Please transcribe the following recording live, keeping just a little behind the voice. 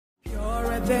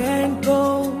than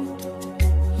gold,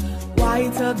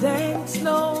 whiter than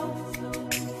snow,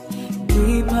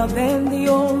 deeper than the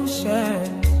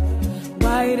ocean,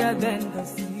 wider than the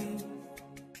sea.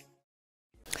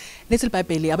 Little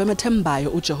Bible abemethembayo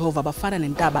uJehova bafana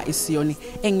nentaba iSiyoni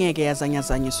engeke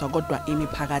yazanyazanyiswa kodwa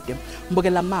imiphakade.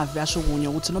 Mbukela amavi asho kunye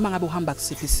ukuthi noma ngabe uhamba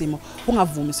kusiphi isimo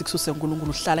ungavumi sikususe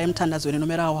uNkulunkulu, hlala emthandazweni no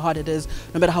matter how hard it is,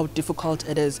 no matter how difficult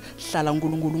it is, hlala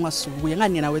uNkulunkulu ungasukuye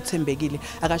ngani yena wethembekile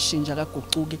akashinja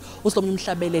akagucuki usilomnye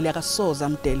umhlabelele akasoza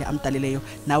amdele amdalileyo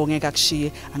nawe ngeke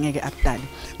akushiye angeke akudali.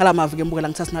 Ngalamavi ke mbukela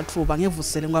ngithatha nathuba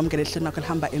ngivusele ngikwamukele ehlelo nakho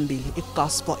lihamba embili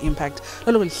iGospel Impact.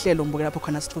 Lolo lihlelo mbukela lapho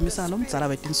khona sithumisana nomdzala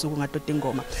wethu insuku ngadoda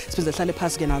ingoma siphinde hlale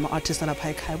phansi ke nama artists lapha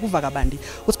ekhaya kuva kabandi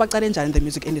ukuthi baqale njani in the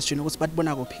music industry nokuthi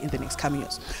batibona kuphi in the next coming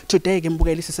years. Today ke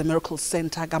mbukeli sise Miracle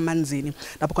Center kaManzini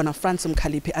lapho khona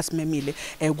Mkhaliphi asimemile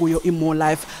kuyo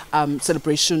iMoreLife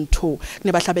celebration tour.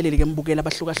 Kunebahlabeleli ke mbukela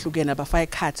abahlukahlukene abafaya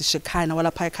ikhathi Shekhana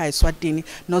walapha ekhaya Eswatini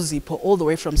noZipho all the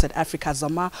way from South Africa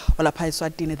Zama walapha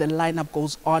eSwatini. The lineup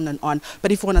goes on and on,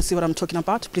 but if you want to see what I'm talking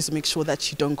about, please make sure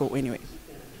that you don't go anywhere.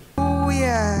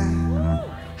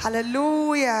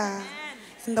 Hallelujah.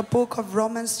 In the book of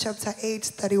Romans chapter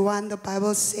 8:31, the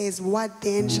Bible says, what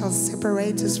then shall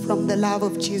separate us from the love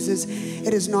of Jesus?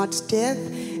 It is not death,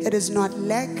 it is not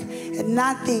lack, and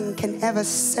nothing can ever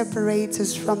separate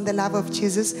us from the love of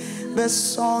Jesus. This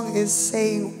song is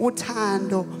saying,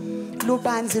 Uthando.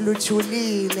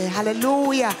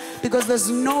 Hallelujah. Because there's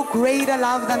no greater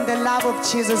love than the love of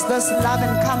Jesus. This love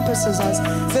encompasses us.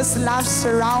 This love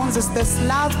surrounds us. This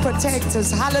love protects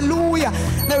us. Hallelujah.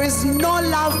 There is no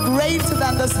love greater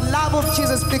than this love of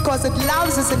Jesus because it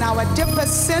loves us in our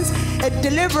deepest sense. It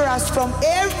delivers us from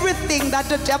everything that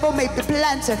the devil may be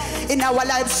planted in our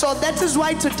lives. So that is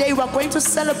why today we're going to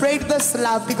celebrate this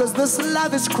love, because this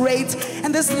love is great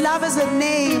and this love is a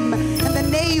name, and the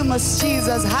name is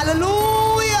Jesus. Hallelujah.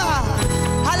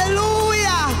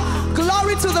 Hallelujah.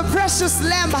 Glory to the precious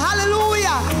Lamb.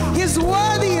 Hallelujah. He's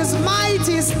worthy, He's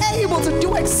mighty, He's able to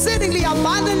do exceedingly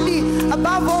abundantly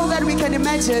above all that we can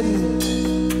imagine.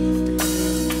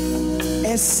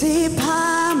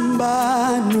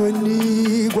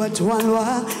 Esiphambanweni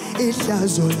kwathwalwa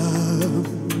ihlazo lam,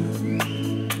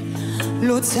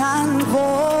 luthando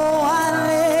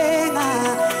walenga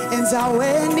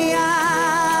enzaweni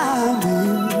yami.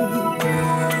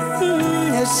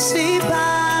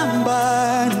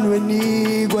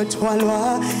 Esiphambanweni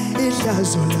kwathwalwa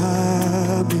ihlazo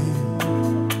lami,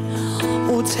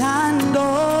 uthando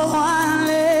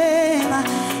walenga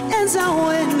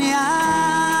enzaweni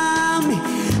yami.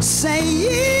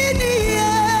 Sayini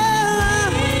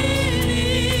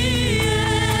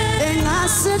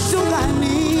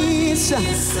engasehlukanisa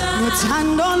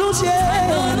uthando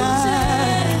lutshena,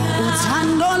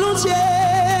 uthando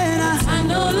lutshena.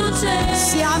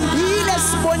 Sihambile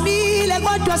sibonile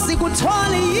kodwa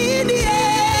sikuthole yini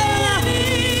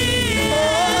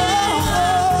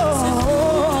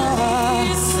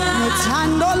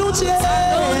uthando lutshena,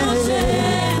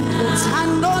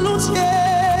 uthando lutshena.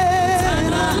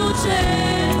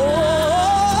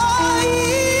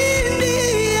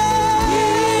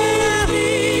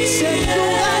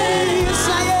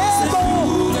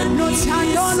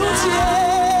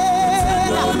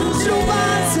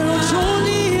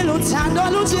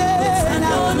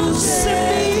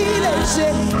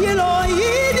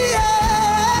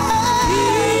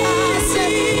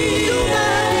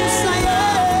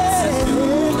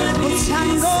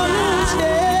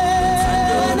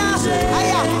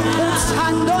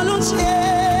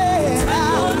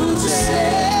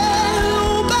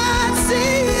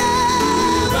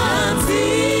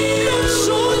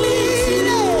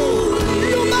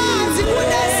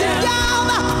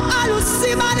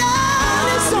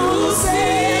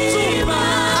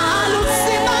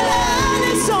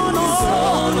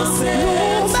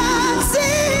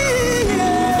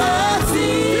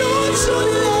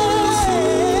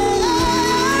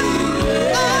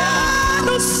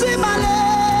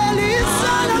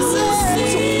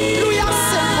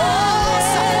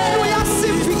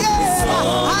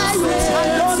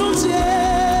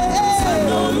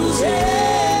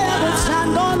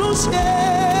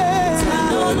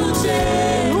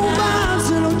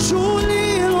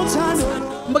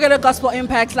 Gospel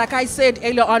Impact, like I said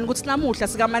earlier on, ukuthi namuhla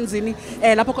sikaManzini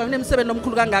lapho khona nemsebenzi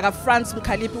omkhulu kangaka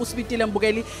Mkhaliphi usibitile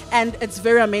mbukeli, and it's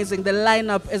very amazing. The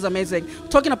lineup is amazing.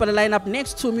 Talking about the lineup,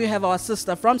 next to me you have our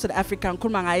sister from South Africa,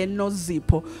 ngikhuluma ngaye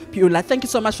noZipho Pyula. Thank you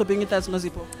so much for being with us,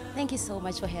 noZipho. Thank you so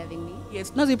much for having me.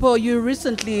 Yes, noZipho, you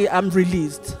recently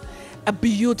released a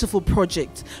beautiful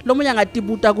project. Lo munye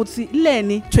ngatibuta ukuthi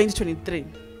leni 2023.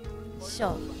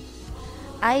 Sure.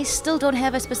 I still don't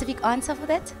have a specific answer for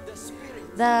that.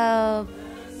 The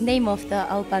name of the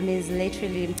album is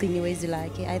literally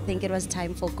Mkhaliphi. I think it was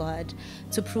time for God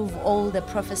to prove all the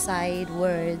prophesied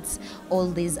words all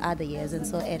these other years, and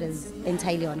so it is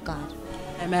entirely on God.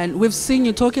 Amen. We've seen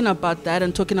you talking about that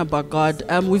and talking about God.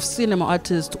 We've seen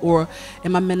artists or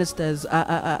ministers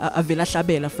avela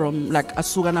hlabela from like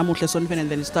asuka namuhla sonke and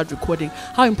then you start recording.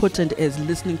 How important is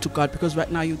listening to God? Because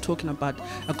right now you're talking about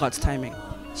God's timing.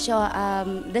 Sure.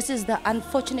 This is the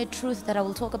unfortunate truth that I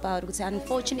will talk about.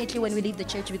 Unfortunately, when we leave the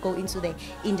church, we go into the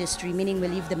industry, meaning we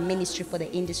leave the ministry for the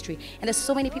industry. And there's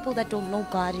so many people that don't know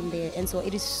God in there. And so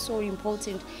it is so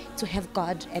important to have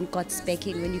God and God's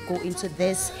backing when you go into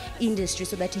this industry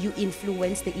so that you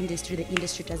influence the industry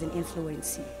doesn't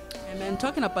influence you. Amen.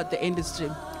 Talking about the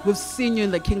industry, we've seen you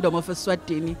in the kingdom of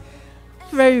Eswatini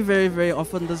very, very, very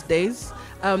often these days.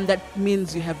 That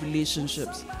means you have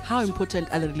relationships. How important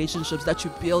are the relationships that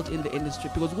you build in the industry?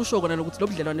 Because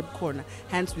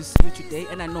hence we see you today,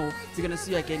 and I know we're going to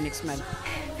see you again next month.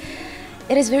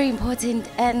 It is very important,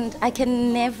 and I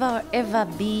can never ever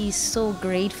be so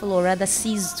grateful, or rather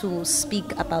cease to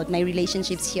speak about my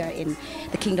relationships here in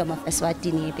the kingdom of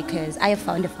Eswatini, because I have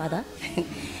found a father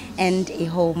and a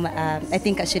home. I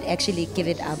think I should actually give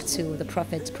it up to the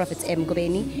Prophet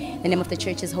Mkhaliphi. The name of the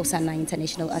church is Hosanna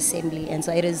International Assembly, and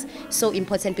so it is so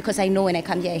important because I know when I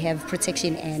come here I have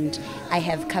protection and I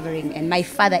have covering, and my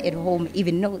father at home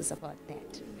even knows about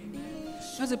that.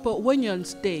 When you're on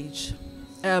stage,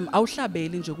 you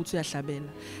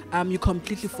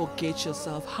completely forget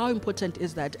yourself. How important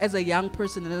is that as a young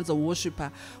person and as a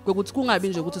worshipper?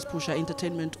 Push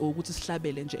entertainment or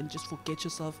and just forget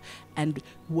yourself and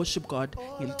worship God.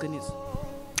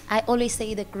 I always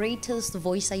say the greatest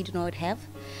voice I do not have,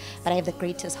 but I have the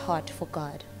greatest heart for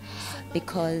God.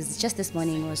 Because just this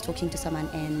morning I was talking to someone,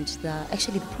 and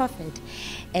actually the prophet,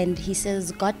 and he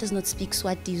says God does not speak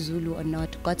Swati, Zulu or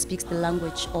not. God speaks the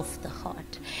language of the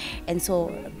heart. And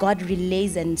so God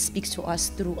relays and speaks to us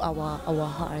through our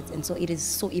hearts. And so it is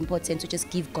so important to just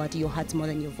give God your heart more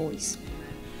than your voice.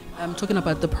 I'm talking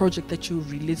about the project that you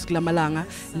released, Glamalanga,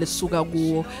 Lesuka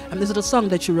Guo. Is it a song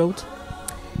that you wrote?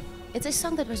 It's a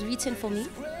song that was written for me,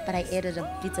 but I added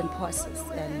a bits and pieces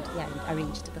and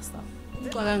arranged the song.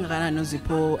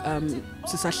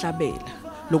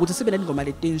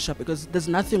 Because there's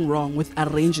nothing wrong with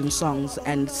arranging songs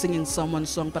and singing someone's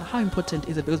song, but how important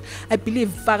is it? Because I believe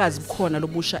Fagas Bkona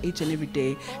Lobusha each and every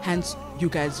day, hence you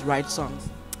guys write songs.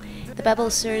 The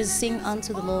Bible says, sing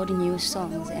unto the Lord new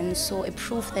songs, and so a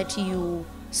proof that you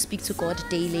speak to God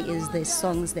daily is the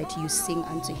songs that you sing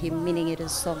unto Him, meaning it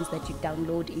is songs that you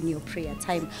download in your prayer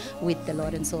time with the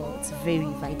Lord, and so it's very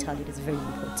vital, it is very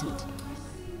important.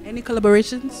 Any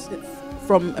collaborations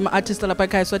from an artist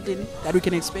that we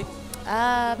can expect?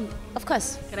 Of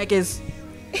course. Can I guess?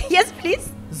 Yes,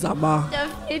 please. Zama.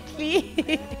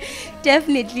 Definitely.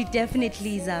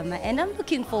 definitely Zama. And I'm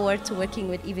looking forward to working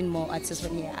with even more artists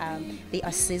from here. They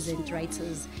are seasoned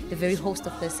writers. The very host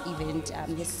of this event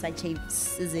is such a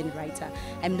seasoned writer.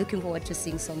 I'm looking forward to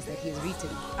seeing songs that he has written.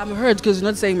 I'm hurt because you're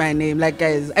not saying my name. Like,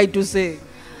 guys, I do say.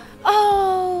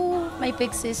 Oh, my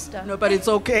big sister. No, but it's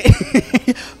okay.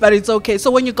 But it's okay. So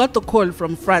when you got the call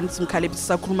from France,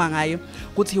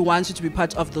 Mkhaliphi, he wants you to be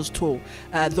part of this tour,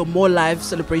 the MoreLife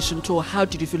celebration tour. How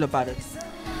did you feel about it?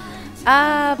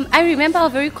 I remember our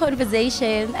very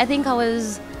conversation. I think I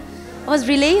was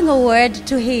relaying a word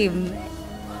to him,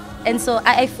 and so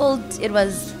I felt it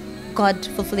was God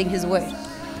fulfilling His word.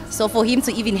 So for him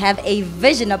to even have a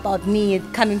vision about me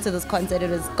coming to this concert, it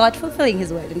was God fulfilling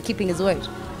His word and keeping His word.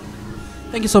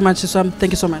 Thank you so much, Iswam.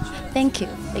 Thank you so much. Thank you.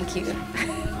 Thank you.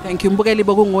 Thank you.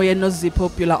 Mkhaliphi ngoye nozi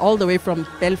popular all the way from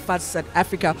Belfast, South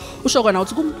Africa. Ushokona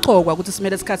uthi kumxokwa ukuthi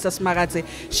simele isikhathi sasimakathe.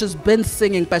 She's been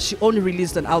singing, but she only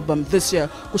released an album this year.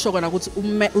 Ushokona ukuthi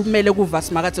umele kuva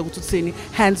simakathe ukuthi uthini.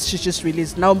 Hence she just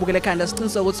released. Now Mbukeli kind of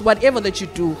so ukuthi whatever that you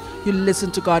do, you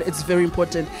listen to God. It's very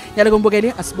important. Yala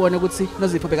Mbukeli asibone ukuthi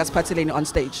noZipho bekasiphatheleni on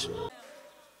stage.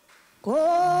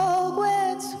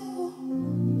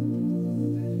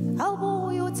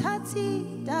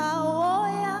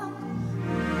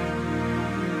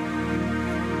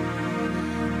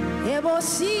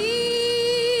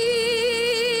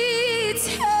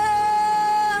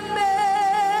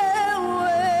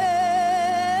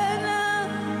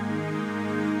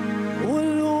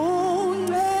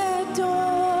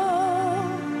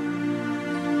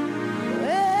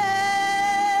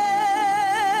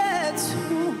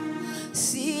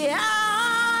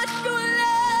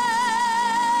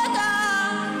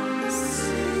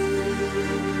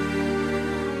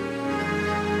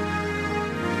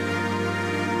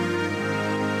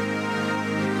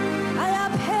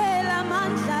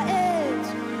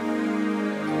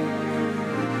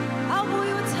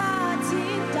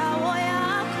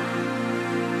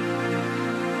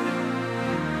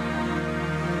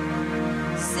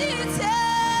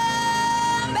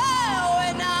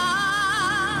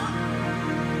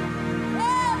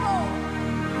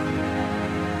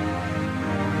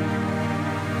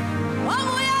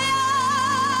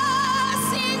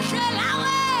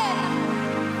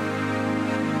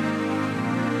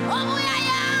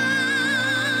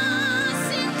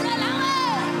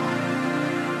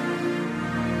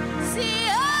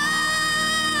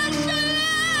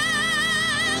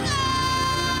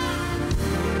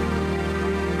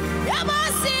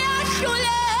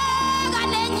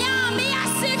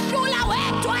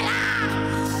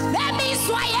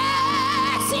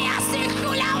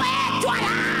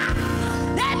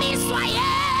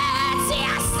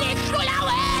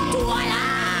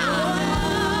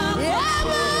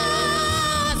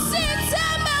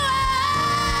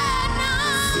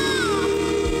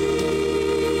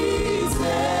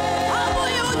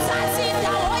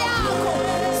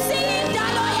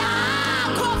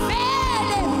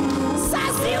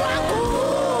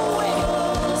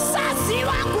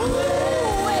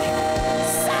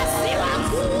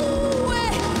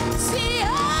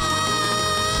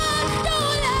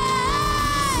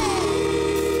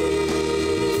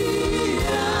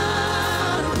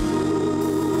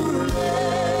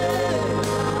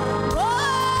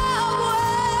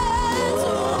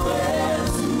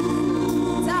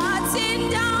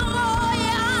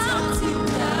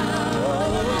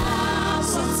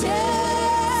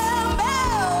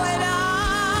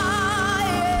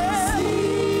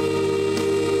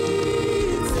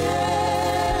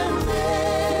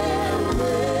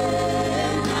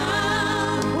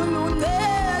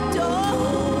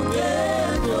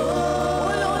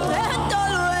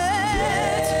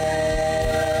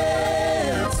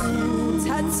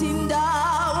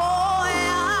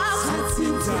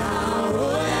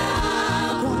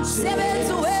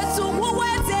 umsebenzi wethu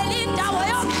kukwenzela indawo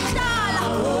yokuhlala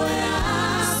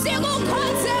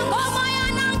sikukhonze ngomoya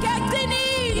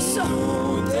nangeqiniso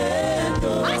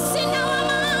asinawo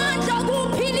amandla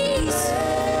okuphilisa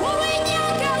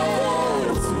uwenyanga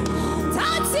enkulu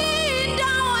thatha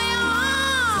indawo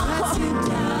yakho thatha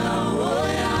indawo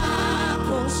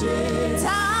yakho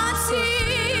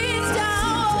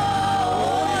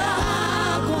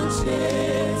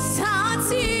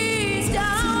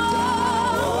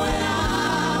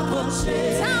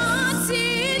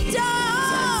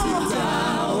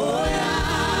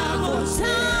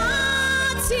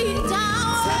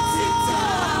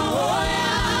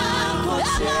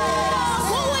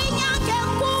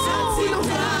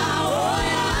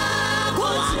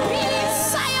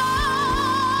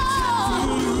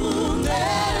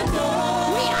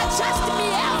we are just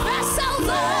mere vessels,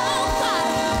 oh God.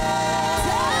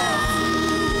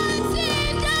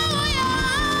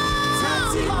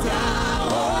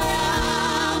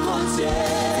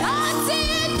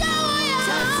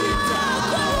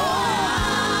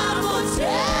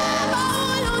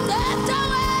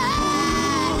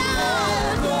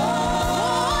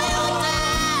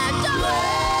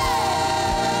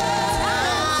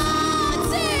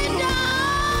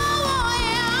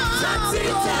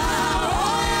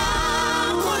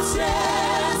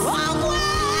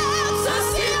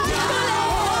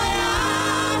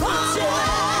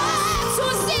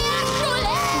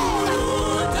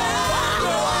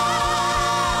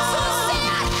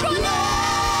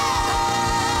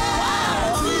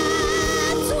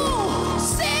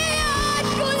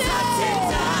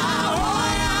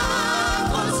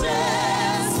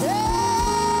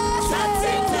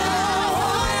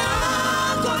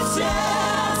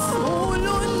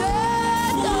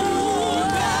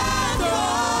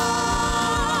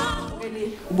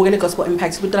 ubukele Gospel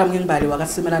Impact kutala ngengibali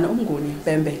wakasimelana umnguni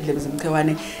Bembe Dlebezi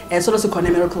Mkhewane solo sikhona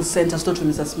Miracle Center sitothu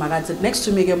Mrs Makathe next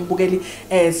to me ke mbukeli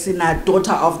sina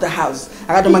daughter of the house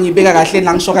akade uma ngibeka kahle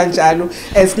nangisho kanjalo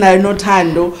sina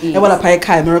nothando ebola phaya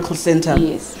ekhaya Miracle Center.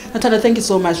 Yes. Nothando, thank you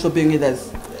so much for being with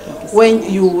us. When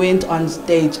you went on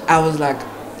stage I was like,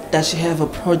 does she have a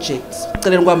project?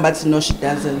 No, she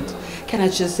doesn't. Can I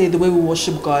just say the way we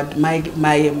worship God, my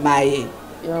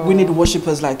we need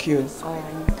worshipers like you.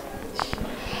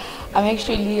 I'm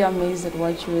actually amazed at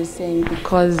what you were saying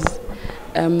because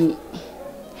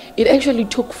it actually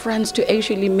took friends to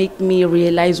actually make me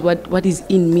realize what is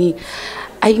in me.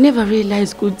 I never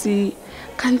realized Kuti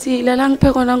kanti lalang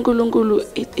pekona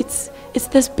it's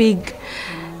this big.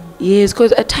 Yes,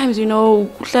 because at times, you know,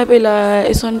 you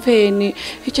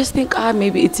just think,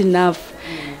 maybe it's enough.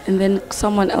 And then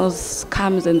someone else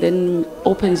comes and then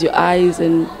opens your eyes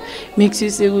and makes you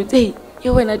say, hey,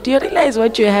 do you realize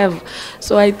what you have?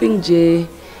 So I think, Jay,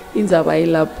 in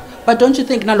the but don't you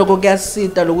think naloko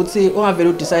kuyasita lokuthi ungavela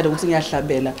udecide ukuthi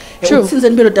ngiyahlabela usinze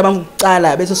impilo dabanga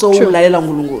ukuqala bese so ulalela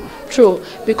uNkulunkulu? True,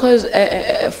 because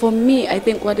for me I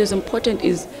think what is important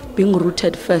is being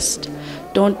rooted first.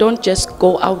 Don't just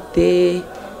go out there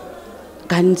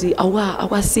ganzi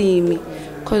awasimi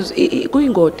because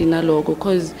kuyingoti naloko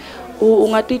because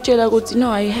ungatitshela ukuthi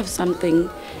no I have something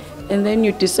and then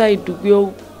you decide to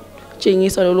go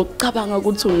tshengisa lo kucabanga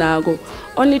ukuthi unako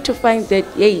only to find that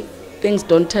hey things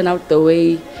don't turn out the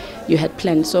way you had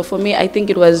planned. So for me, I think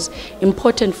it was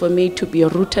important for me to be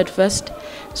rooted first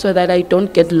so that I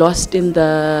don't get lost in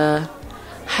the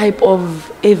hype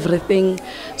of everything.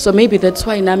 So maybe that's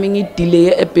why Naming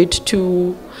delay a bit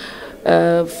to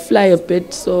fly a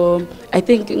bit. So I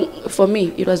think for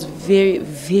me, it was very,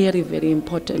 very, very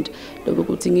important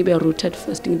to be rooted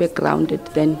first, to be grounded,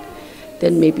 then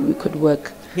maybe we could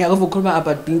work. Yeah,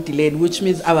 about being delayed, which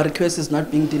means our request is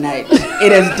not being denied.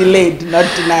 It is delayed, not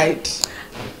denied.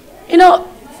 You know,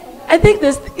 I think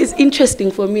this is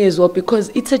interesting for me as well because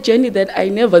it's a journey that I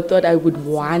never thought I would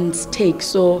once take.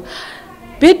 So,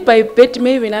 bit by bit,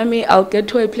 maybe I'll get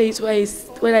to a place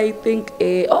where I think,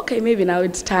 okay, maybe now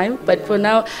it's time. But for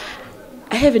now,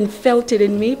 I haven't felt it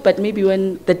in me. But maybe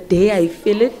when the day I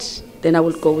feel it, then I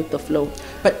will go with the flow.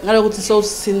 But ngalokuthi so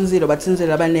sinzile but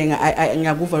sinzile abanenga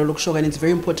ngiyakuva lokusho and it's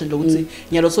very important lokuthi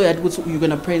ngiyaloso yathi ukuthi you're going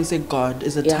to pray and say God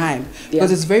is a time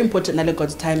because it's very important nale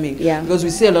God's timing because we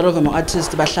see a lot of them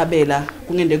artists bahlabela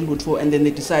kungende kulutho and then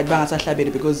they decide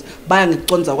bangasahlabeli because baya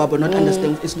ngiconza kwabo not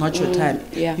understand it's not your time.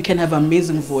 You can have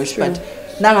amazing voice but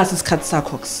nangasi isikhathi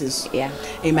sakho kusizwa.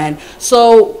 Amen.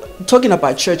 So talking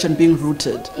about church and being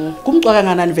rooted kumcwaka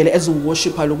nganani vele as a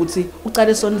worshiper lokuthi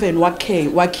uqale sonveni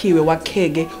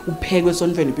wakheke uphekwe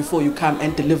sonveni before you come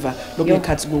and deliver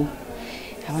lokukhathi ku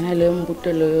yabona leyo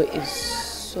mbuto loyo is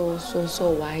so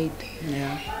wide.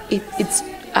 It's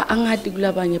angadi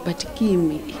kulabanye, but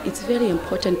kimi it's very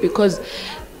important because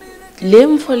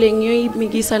lemfo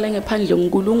lengiyoyimikisa la ngephandle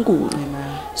nguNkulunkulu.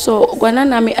 So kwana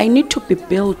nami I need to be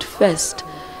built first.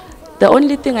 The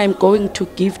only thing I'm going to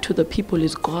give to the people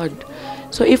is God.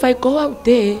 So if I go out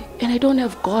there and I don't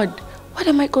have God, what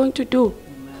am I going to do?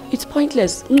 It's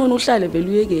pointless. Ngcono uhlale vele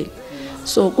uyekele.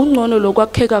 So kungcono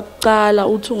lokwakheka kuqala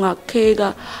uthi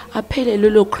ungakheka aphelele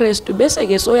lo Kristu bese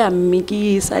ke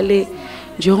soyamikisa le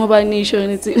njengoba nisho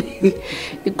nithi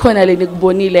ikhona le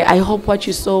nikubonile. I hope what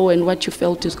you saw and what you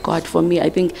felt is God. For me, I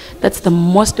think that's the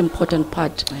most important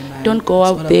part. Amen. Don't go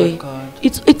It's out all there. about God.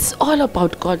 It's all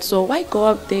about God. So why go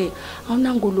out there?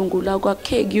 Awunankulunkulu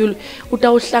akwakheki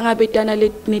utawuhlangabetana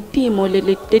netimo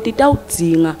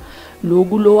letitawudzinga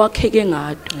loku lowakheke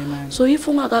ngato. Amen. So if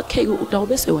ungakakheki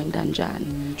utawube sewenda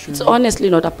njani? True. It's honestly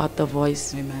not about the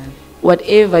voice. Amen.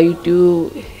 Whatever you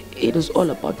do, it is all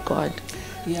about God.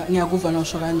 Yeah, ngiyakuva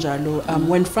nosho kanjalo.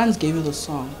 When Franz gave you the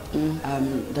song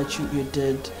that you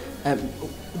did,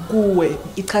 kuwe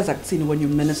ichaza kuthini when you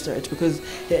minister it, because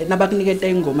nabakuniketa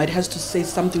ingoma, it has to say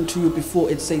something to you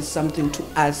before it says something to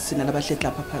us nalabahleli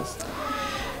lapha phasi.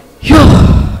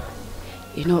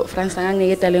 You know, Franz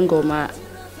anganginiketa le ngoma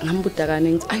ngambuda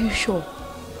kane ngithi, are you sure?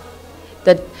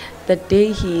 That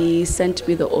day he sent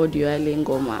me the audio yale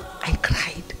ngoma, I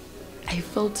cried. I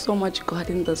felt so much God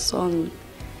in the song.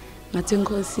 Ngathi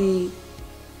Nkosi,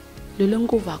 lelo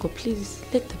nguvako, please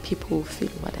let the people feel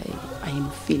what I am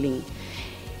feeling.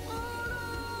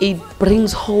 It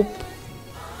brings hope.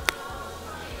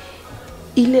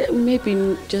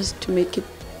 Maybe just to make it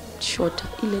shorter,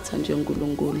 iletha nje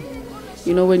uNkulunkulu.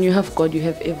 You know, when you have God, you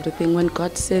have everything. When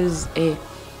God says,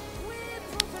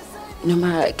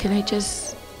 Noma, can I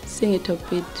just sing it a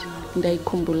bit?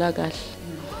 Ndayikhumbula kahle.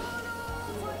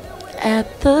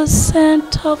 At the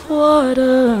scent of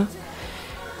water,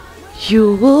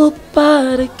 you will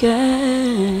bud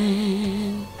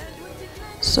again.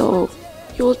 So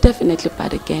you will definitely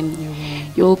bud again.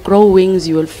 You will grow wings,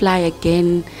 you will fly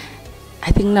again.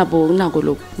 I think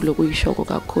whatever,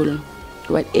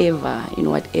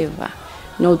 whatever.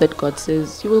 Know that God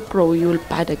says you will grow, you will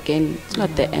bud again. It's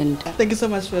not the end. Thank you so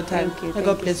much for your time. Thank you. May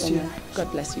God bless you.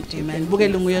 God bless you too. Amen.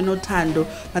 Bukele nguye nothando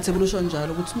ngathi kulusho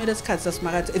njalo ukuthi kumele isikhathi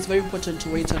sasimakathi, it's very important to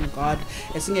wait on God.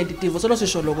 Esingedi tivo solo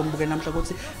sisho lokho mbuke namhla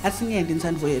ukuthi asingedi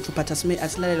inthandvo yethu, but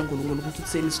asilalele uNkulunkulu ukuthi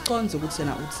uthini, siconze ukuthi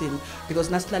yena uthini, because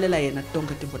nasilalela yena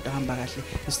tonke tivo tahamba kahle.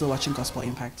 You're still watching Gospel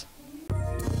Impact.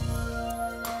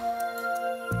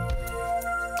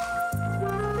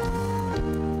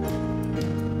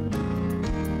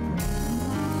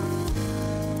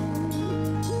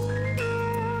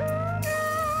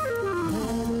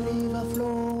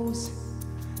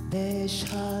 There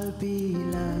shall be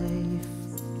life.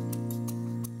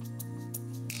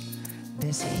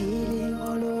 There's healing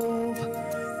all over,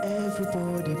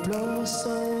 everybody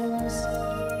blossoms.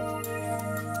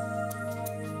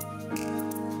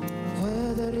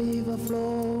 Where the river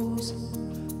flows,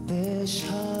 there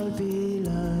shall be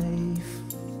life.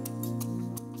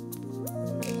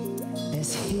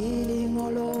 There's healing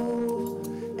all over,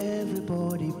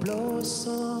 everybody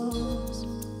blossoms.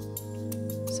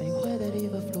 Where the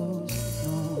river flows,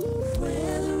 no.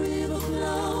 Where the river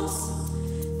flows,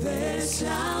 there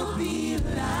shall be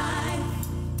life.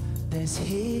 There's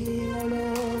healing all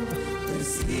over.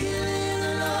 There's healing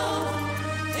all over.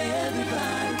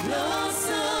 Everybody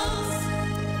blossoms.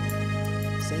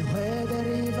 Say where the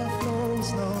river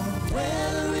flows, no.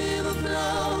 Where the river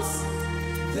flows,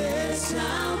 there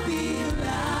shall be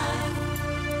life.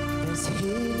 There's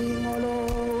healing all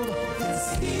over. There's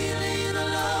healing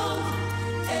all over.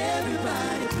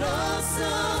 Everybody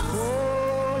blossoms.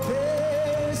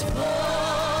 Oh,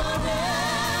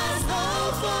 there's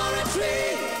hope for a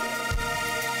tree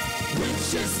which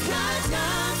is cut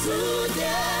down to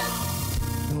death.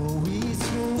 though its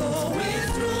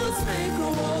Roots may grow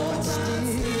old, but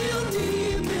still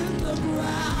deep in the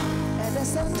ground. and the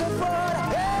center for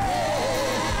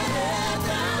And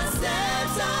the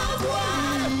sense of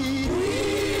water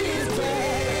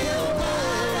will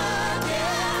bud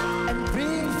again and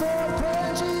bring forth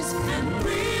branches, and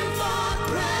bring forth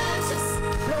branches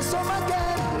blossom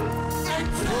again. and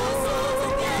blossom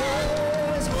again.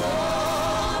 There's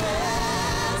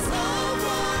There's hope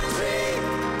for a tree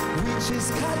which is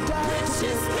cut down which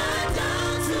is cut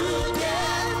down to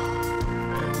death.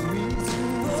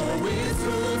 Though its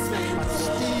roots may grow, but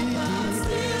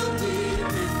still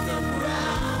deep in the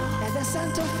ground. and the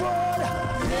center for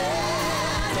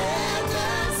And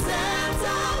the sense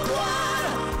of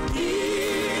water,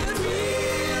 it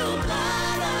will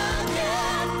bud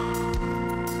again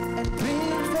and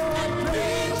bring forth and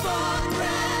bring forth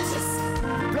branches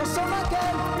blossom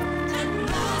again. and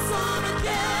blossom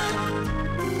again.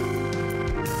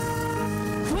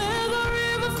 Where the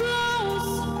river flows,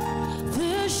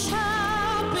 there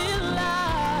shall be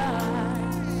life.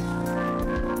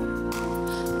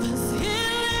 There's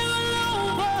healing all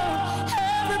over,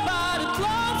 everybody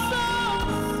blossom.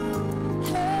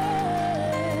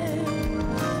 Hey.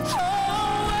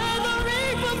 Oh, where the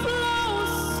river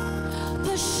flows,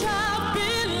 there shall be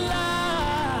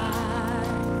life.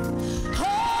 Oh,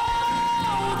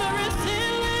 there is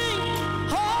healing.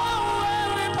 Oh,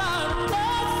 everybody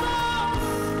blossom.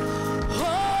 Oh,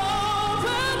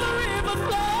 where the river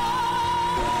flows,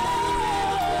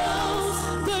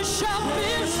 there shall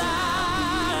be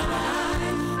life.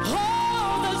 Oh,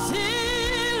 there's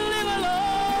healing all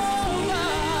over.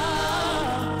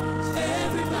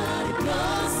 Everybody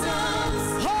blossoms.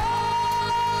 Oh,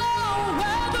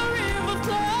 where the river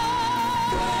flows,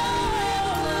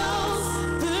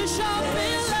 there shall be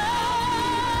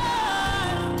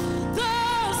life.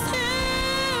 There's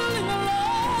healing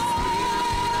all over.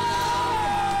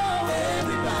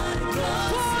 Everybody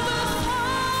blossoms.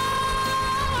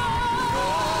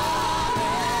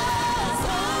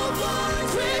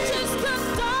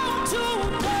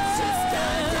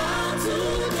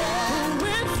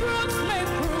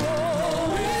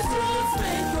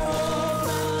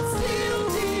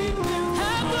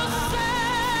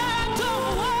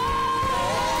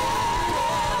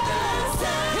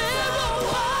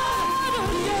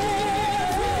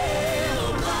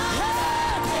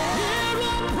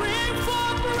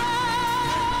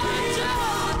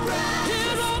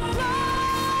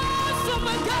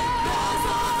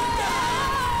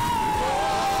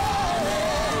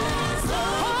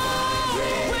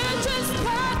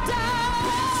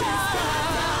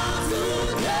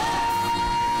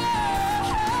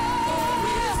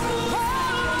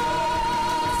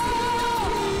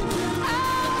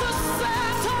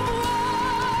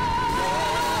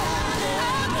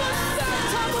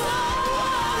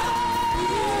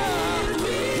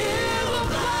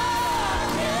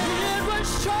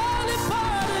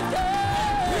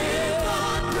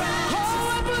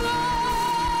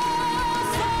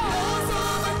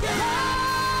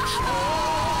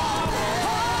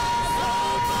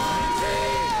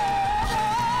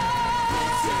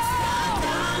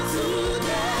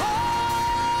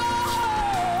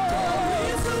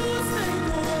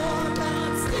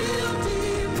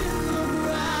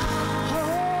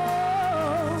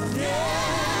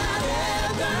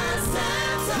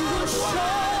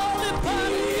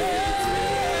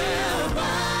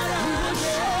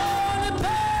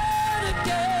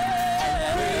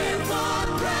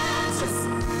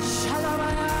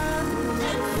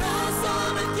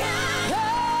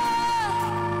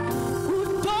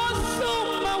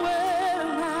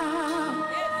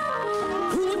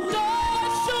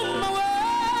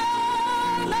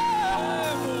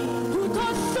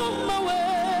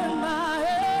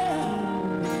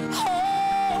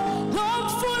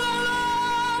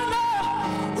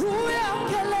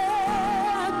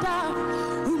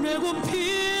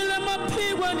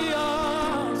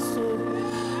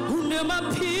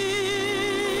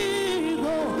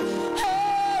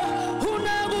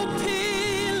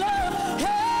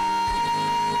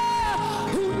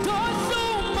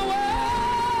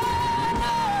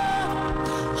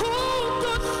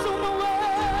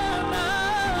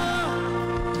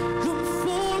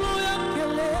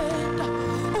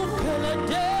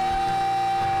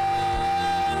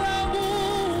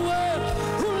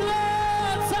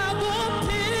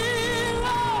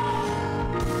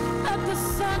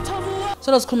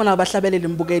 So losikhuluma nabahlabeleli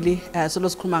mbukeli so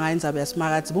losikhuluma ngayo indzaba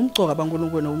yasimakathi bumgcoka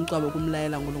baNkulunkulu nobumcwabo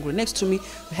kumlayela uNkulunkulu. Next to me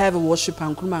we have a worshiper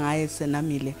ngikhuluma ngaye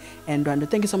Senamile and Rwanda.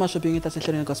 Thank you so much for being with us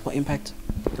ehlelweni Gospel Impact.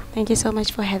 Thank you so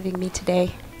much for having me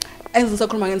today.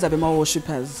 Engisakhuluma ngendzaba ema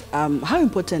worshipers how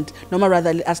important noma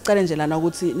rather asiqale nje lana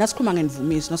ukuthi nasikhuluma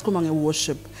ngemvumiso nasikhuluma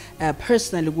ngeworship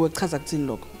personally kuwe chaza kuthini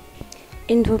lokho?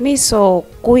 Imvumiso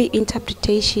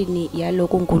kuyi-interpretation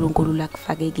yaloko uNkulunkulu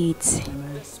lakufake kithi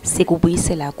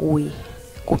sikubuyisela kuye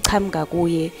kuchamuka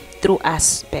kuye through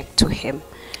us back to him.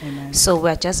 Amen. So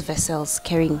we're just vessels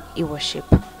carrying worship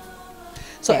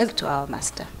so back to our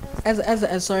master.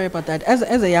 As sorry about that,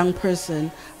 as a young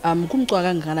person kumcwa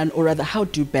kangakanani or rather how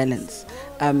do you balance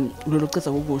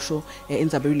loloceza ukusho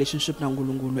indzaba relationship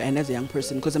naNkulunkulu and as a young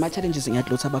person because ama challenges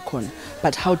ngiyadlotha bakhona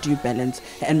but how do you balance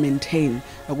and maintain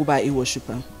ukuba I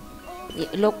worshiper?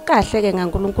 Lokukahle ke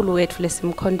ngaNkulunkulu wethu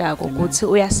lesimkhondako ukuthi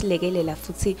uyasilekelela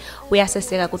futhi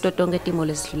uyaseseka kuto tonke timo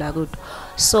lesidlula kuto.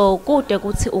 So kude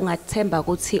ukuthi ungathemba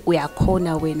ukuthi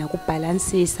uyakhona wena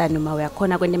kubalansisa noma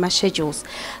uyakhona kwema schedules,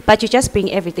 but you just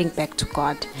bring everything back to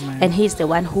God, and He's the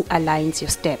one who aligns your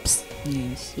steps.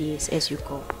 Yes, as you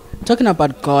go. Talking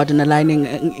about God and aligning,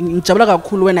 ngijabula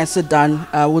kakhulu when I sit down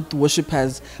with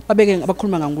worshipers babeke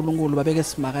abakhuluma ngaNkulunkulu babeke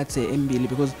simakathe embili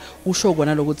because usho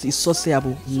kona lokuthi isource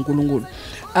yabo uNkulunkulu.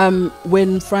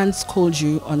 When Franz called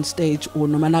you on stage or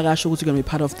noma nakasho ukuthi you're going to be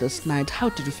part of this night, how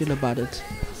did you feel about it?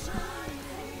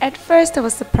 At first I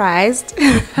was surprised.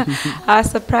 I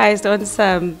was surprised on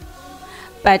some,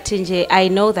 but I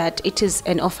know that it is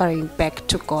an offering back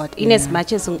to God. In as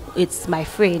much as it's my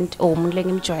friend or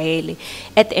Mkhaliphi,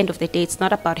 at the end of the day, it's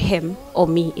not about him or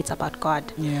me, it's about God.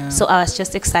 Yeah. So I was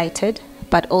just excited,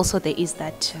 but also there is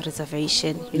that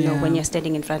reservation, you know, when you're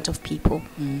standing in front of people.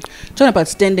 Talking about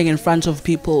standing in front of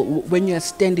people, when you're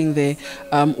standing there,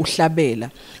 uhlabela,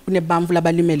 kunebantfu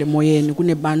labalimele emoyeni,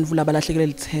 kunebantfu labalahlekelwe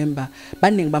lithemba,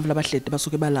 baningi bantfu labahlede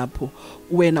basuke balapho.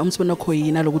 Wena umsebenzi wakho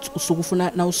yini lokuthi usuke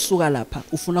ufuna na usuka lapha,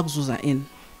 ufuna kuzuza in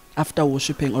after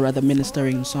worshiping or rather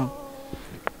ministering in song?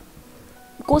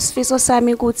 Kusifiso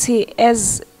sami ukuthi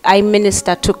as I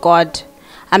minister to God,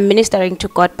 I'm ministering to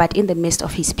God, but in the midst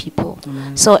of His people.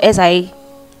 So as I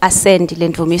ascend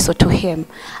Lendvumiso to Him,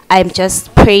 I'm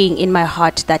just praying in my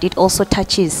heart that it also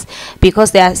touches,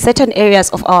 because there are certain areas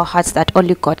of our hearts that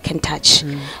only God can touch.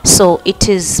 So it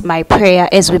is my prayer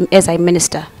as I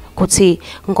minister, kuti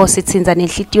Nkosi tsinza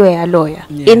nenhlitiyo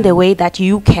yaloya in the way that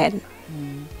you can.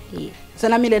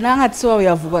 Sanamile nangathiwa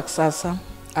uyavuka kusasa,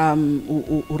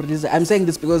 I'm saying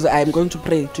this because I'm going to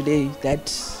pray today that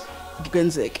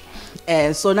kwenzeke.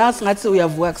 So now singathi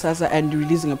uyavuka kusasa and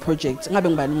releasing a project, ngabe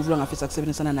ngibani umuntu ongafisa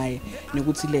kusebenzisana naye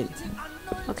nekuthi lele?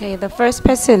 Okay, the first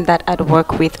person that I'd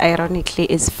work with ironically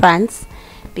is Franz,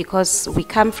 because we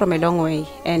come from a long way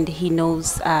and he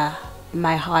knows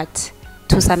my heart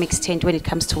to some extent when it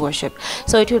comes to worship.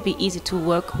 So it will be easy to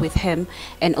work with him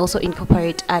and also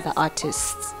incorporate other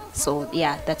artists. So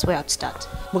yeah, that's where I'd start.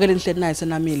 Mokele nihleli naye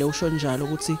senamile usho njalo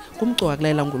ukuthi kumcuka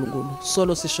kulayela uNkulunkulu.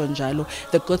 Solo sisho njalo.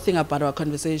 The good thing about our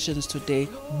conversations today,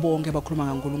 bonke bakhuluma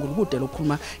ngaNkulunkulu, kude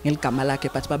lokukhuluma ngeligama lakhe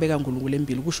but babeka uNkulunkulu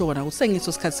embili. Kusho kona ukuthi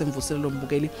sengiso isikhathi semvuselelo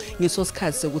mbukeli, ngiso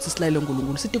isikhathi ukuthi silayele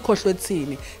uNkulunkulu. Sithi khohlwe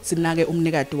ethini, sinake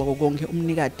umnikati wako konke,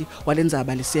 umnikati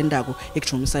walendzaba lesiyendako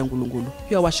ekujumisa uNkulunkulu.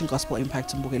 You are watching Gospel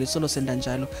Impact mbukeli, solo senda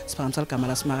njalo siphakamisa igama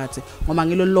laSimakathe. Ngoma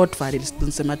ngilo Lord vale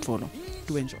lisiqinise emadvolo.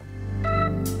 Do enjoy.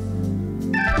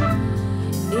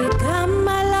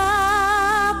 Igama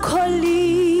lakho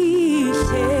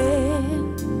lihle,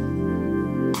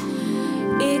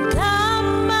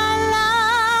 igama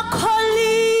lakho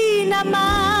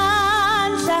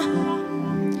linamandla,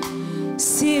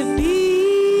 sibiza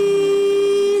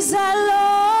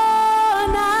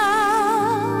lona,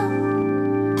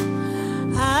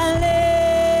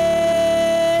 alehluleki.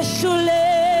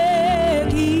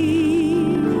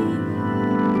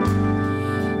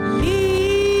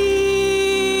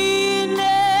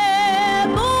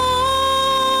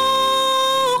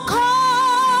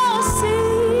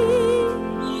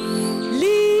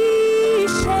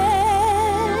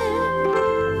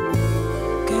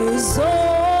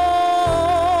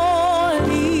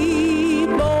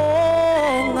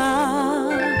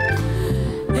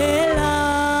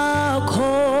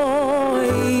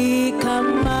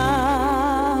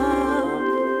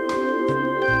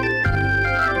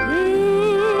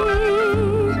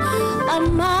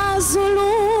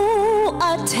 Amazulu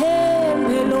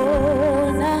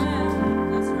athembelona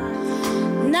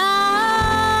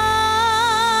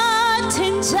nathi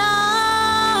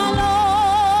njalo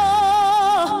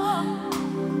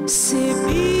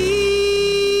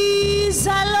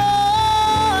sibiza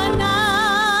lona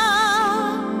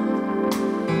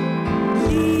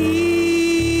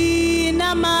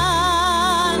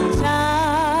linamandla.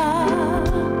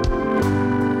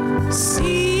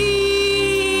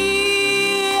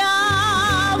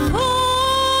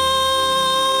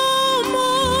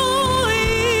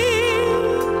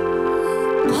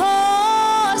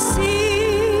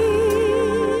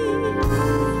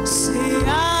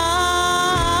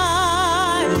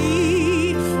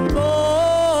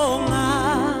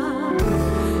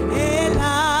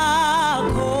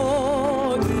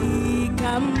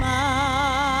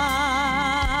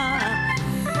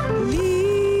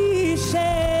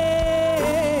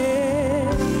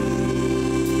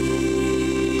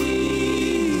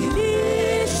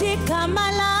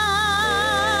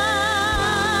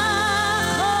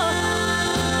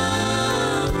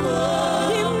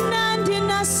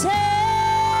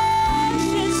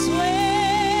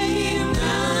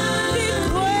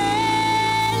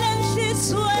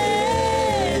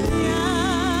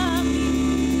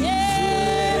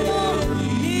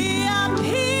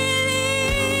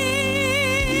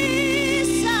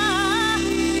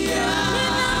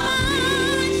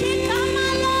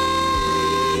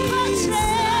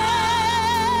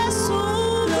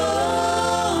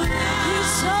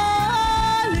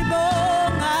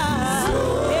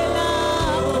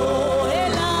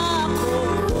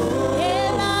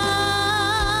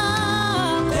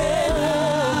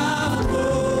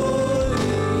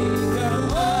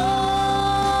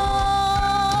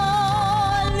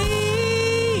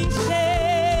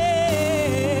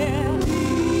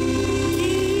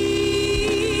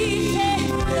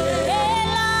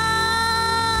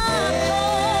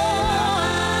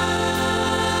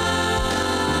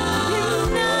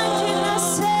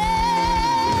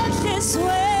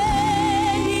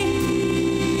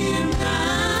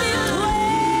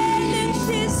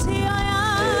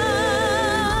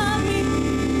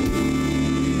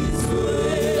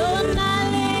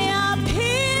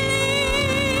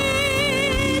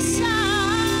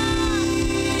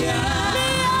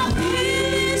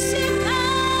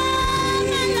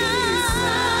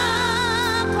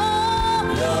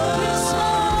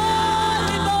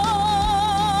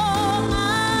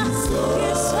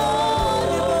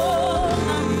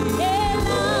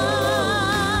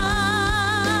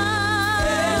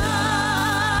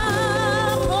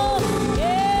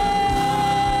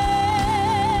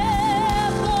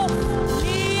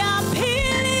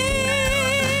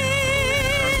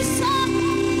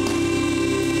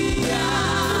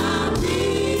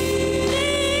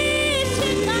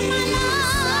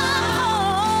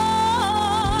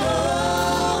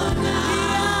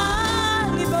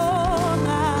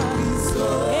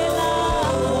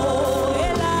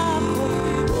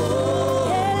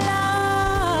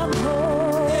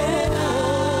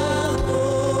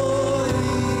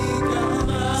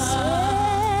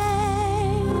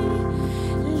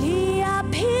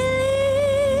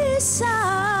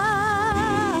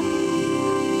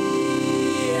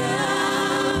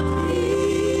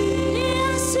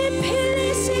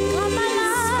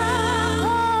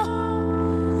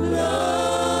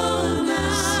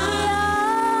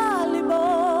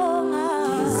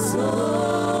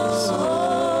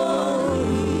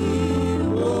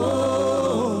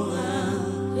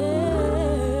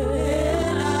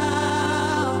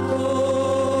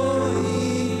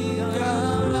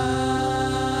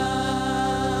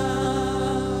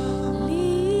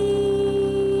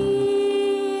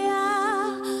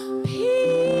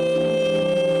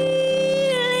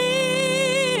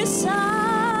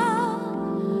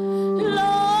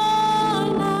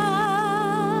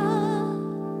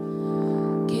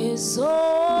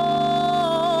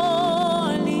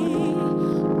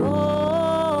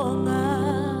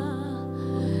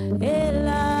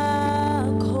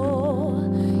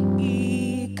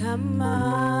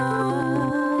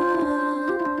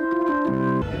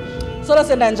 solo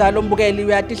senda njalo mbukeli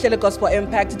uyatihlele Gospel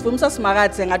Impact sifumisa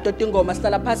simakathe ngatota ingoma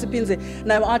sihlala phasi phinze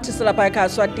nayo artist lapha ekhaya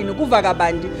Eswatini kuva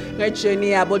kabandi ngejourney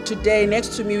yabo. Today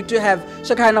next to me we do have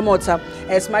Shekinah Mota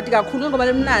smart kakhulu ngoma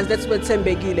lemnanzi let's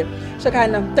wethembekile.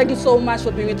 Shekinah, thank you so much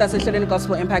for being with us ehleleni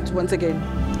Gospel Impact once again.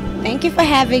 Thank you for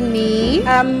having me.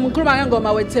 Ngikhuluma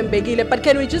ngengoma wethembekile, but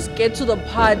can we just get to the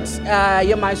part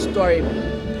you're my story?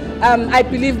 I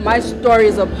believe my story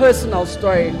is a personal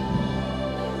story.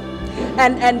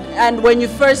 And when you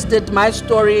first did my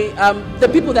story, the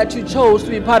people that you chose to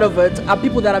be part of it are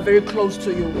people that are very close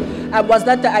to you. Was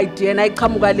that the idea? And I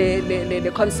come with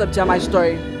the concept of my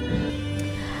story.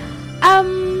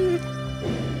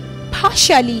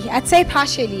 Partially, I'd say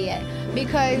partially, yeah,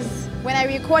 because when I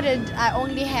recorded, I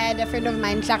only had a friend of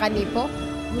mine, Mkhaliphi,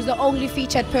 who's the only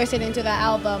featured person into the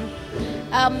album.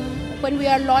 When we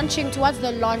are launching, towards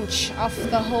the launch of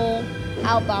the whole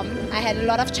album, I had a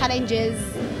lot of challenges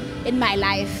in my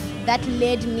life that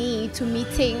led me to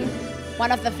meeting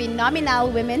one of the phenomenal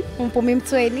women,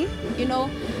 Mkhaliphi. You know,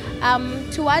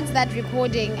 towards that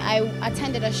recording, I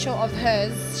attended a show of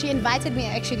hers. She invited me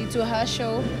actually to her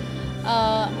show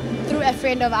through a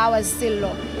friend of ours,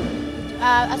 Sillo.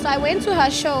 So I went to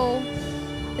her show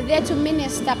there to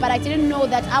minister, but I didn't know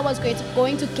that I was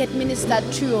going to get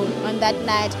ministered to on that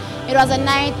night. It was a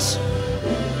night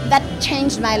that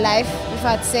changed my life, if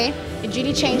I'd say. It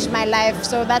really changed my life.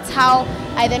 So that's how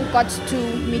I then got to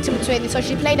meet Mkhaliphi. So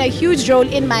she played a huge role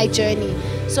in my journey.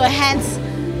 So hence,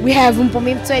 we have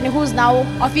Mkhaliphi, who's now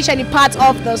officially part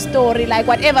of the story. Like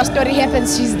whatever story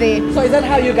happens, she's there. So is that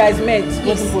how you guys met?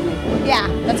 Yes. Yeah,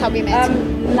 that's how we met.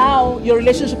 Now your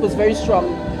relationship was very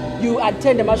strong. You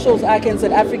attended my shows in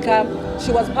South Africa.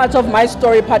 She was part of my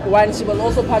story part 1. She was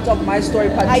also part of my story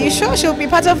part 2. Are you sure she'll be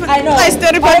part of I know, my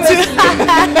story part 2?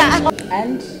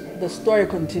 And the story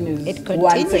continues. It continues.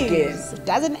 Once again. It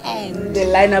doesn't end. The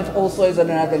lineup also is on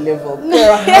another level.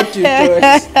 Girl, how do you do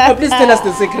it? Please tell us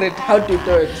the secret. How do you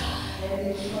do it?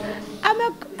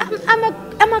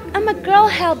 I'm a girl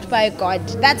helped by God.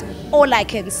 That's all I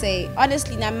can say.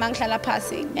 Honestly, I'm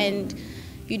Mkhaliphi and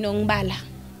you know Mbala.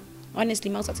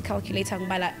 Honestly, most of the calculator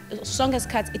Mbala, song as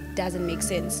cuts, it doesn't make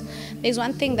sense. There's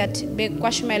one thing that when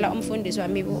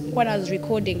I was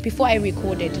recording, before I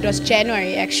recorded, it was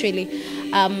January actually,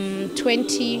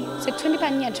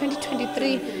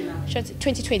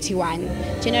 2021,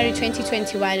 January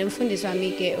 2021,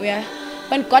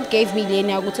 when God gave me the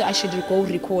I should go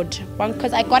record.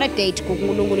 Because I got a date,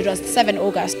 it was 7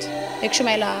 August. A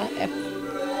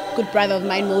good brother of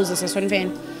mine, Moses, on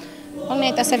 7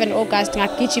 August,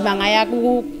 when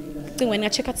I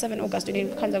check out 7 August,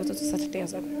 it comes out to Saturday. I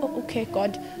was like, oh, okay,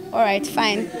 God, all right,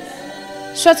 fine.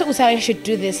 So I should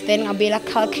do this. Then I'll be able to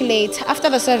calculate. After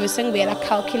the service, I'll be able to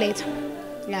calculate.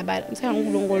 Yeah, but I'm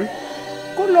saying,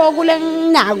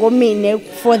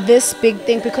 for this big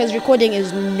thing, because recording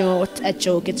is not a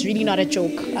joke. It's really not a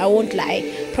joke. I won't lie.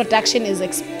 Production is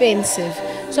expensive.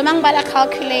 So I'm going to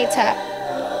calculator.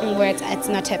 Where it's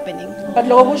not happening. But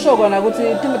loko kusho kona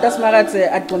ukuthi timota simakathe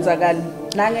aqonzakala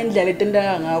nangendlela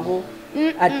etendeka ngako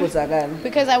aqonzakala.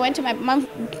 Because I went to my mom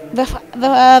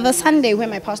the Sunday when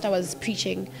my pastor was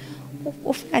preaching.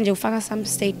 Ufaka some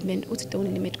statement uthi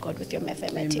don't limit God with your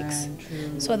mathematics.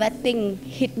 So that thing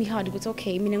hit me hard. It's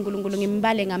okay, mina uNkulunkulu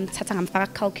ngimbale ngamthatha ngamfaka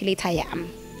calculator yami.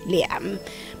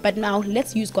 But now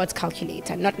let's use God's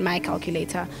calculator, not my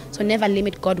calculator. So never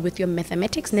limit God with your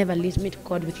mathematics, never limit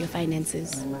God with your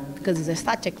finances, because He's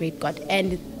such a great God.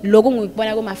 And logo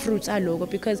my fruits are logo,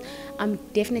 because I'm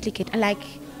definitely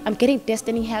I'm getting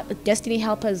destiny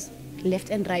helpers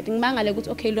left and right.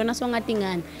 Okay, lona so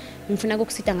ngatingani ngifuna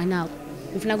ukusita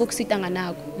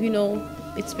nganako. You know,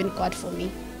 it's been God for me.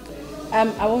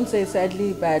 I won't say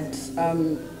sadly, but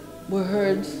we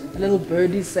heard a little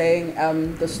birdie saying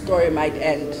the story might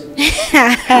end.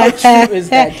 How true is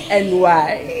that, and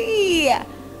why? Yeah.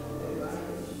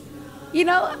 You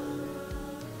know,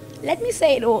 let me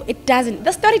say it all. It doesn't.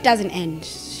 The story doesn't end.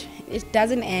 It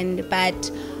doesn't end, but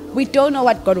we don't know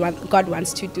what God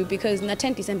wants to do, because na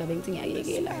 10 December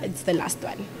it's the last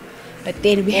one. But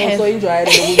then we have. So enjoy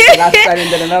the last one and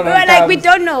then another. Well, like we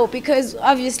don't know, because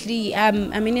obviously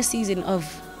I'm in a season of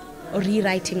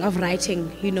writing,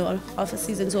 you know, of a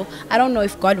season. So I don't know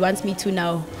if God wants me to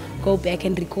now go back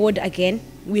and record again,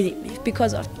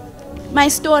 because of my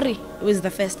story. It was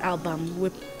the first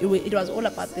album. It was all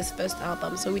about this first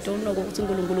album. So we don't know what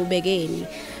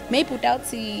Maybe without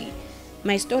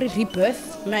my story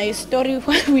rebirth, my story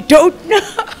we don't know.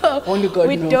 Only God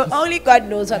knows. Only God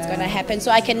knows what's gonna happen.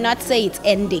 So I cannot say it's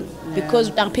ending because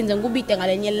utangiphinda ngubite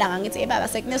ngalenye ilanga ngithi baba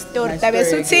sekune story tabe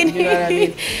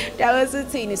suthini. Tabe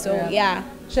suthini. So yeah.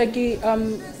 Shaki,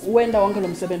 when wonke lo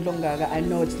msebenzi longaka, I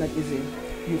know it's not easy.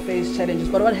 You face challenges,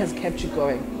 but what has kept you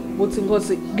going? Uthi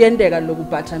ngosi kuyendeka lokhu,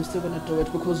 but I'm still going to do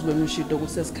it because when you shoot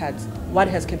cuts. What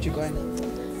has kept you going?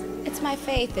 It's my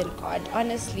faith in God,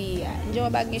 honestly.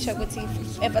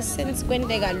 Ever since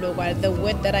the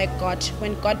word that I got,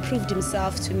 when God proved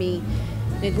himself to me,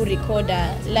 the good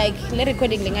recorder, like the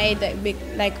recording,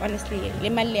 like honestly,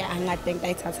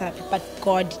 but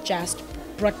God just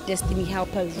brought destiny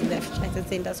helpers left, right, and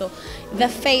center. So the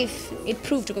faith, it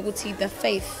proved to the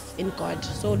faith in God.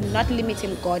 So not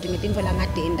limiting God in the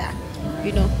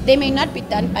you know, they may not be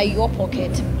done by your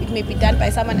pocket. It may be done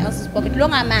by someone else's pocket.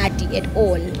 Long amati at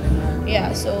all.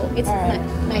 Yeah, so it's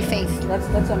my faith.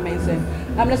 That's amazing.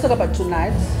 Let's talk about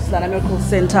tonight. Slana Miracle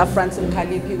Center, France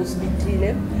Mkhaliphi was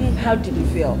Bitile. How did you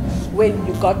feel when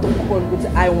you got the call with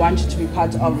I want you to be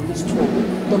part of this tour,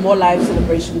 the MoreLife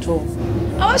celebration tour?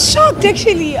 I was shocked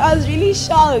actually. I was really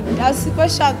shocked. I was super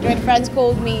shocked when friends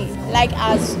called me. Like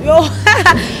us. Yo,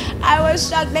 I was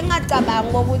shocked. Then I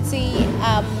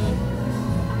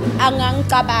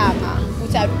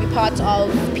would be part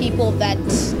of people that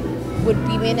would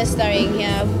be ministering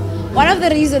here. One of the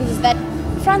reasons is that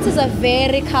France is a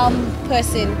very calm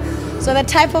person. So the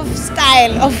type of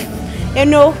style of, you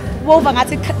know,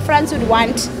 France would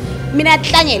want. On the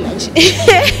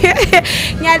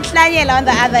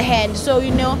other hand, so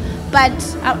you know, but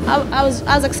I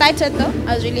was excited though.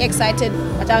 I was really excited,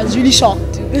 but I was really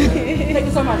shocked. Thank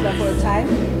you so much for your time.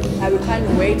 We can't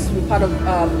wait to be part of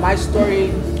my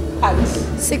story. Part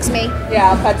 6 May.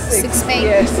 Yeah, part 6. 6 May.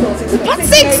 Yes, so 6 May.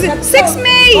 Part 6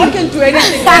 May. God can do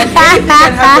anything. Anything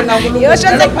can happen now. Thank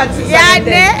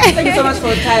you so much for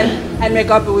your time, and may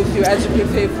God be with you as you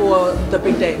prepare for the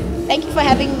big day. Thank you for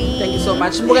having me. Thank you so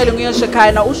much. Mbukele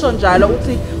nguyeshekayina usho njalo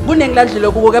uthi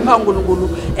kunengiladlile kubo kepha uNkulunkulu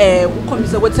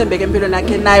ukhombise kwethembeke empilweni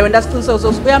yakhe nayo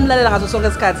ndasiqiniseko uyamlalela ngaso sonke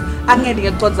isikhathi angeli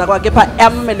ngecodza kwakhe kepha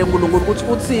amamele uNkulunkulu ukuthi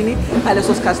uthini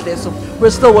ngaleso sikhathi leso.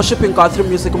 We're still worshiping God through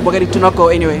music. Mbukele, do not go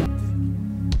anyway.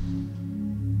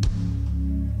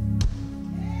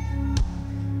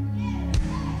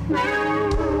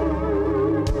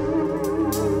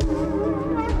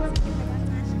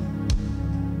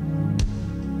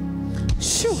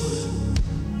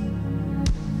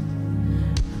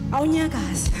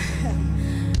 Awunyakazi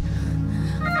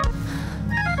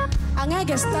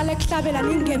angeke siqale kuhlabela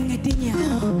ningene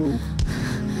ngetinyawo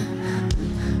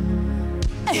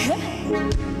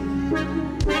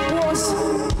boss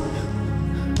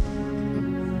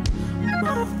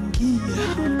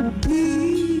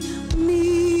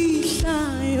mihla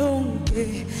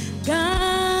yonke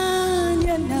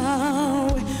kanye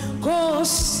nawe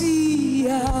Nkosi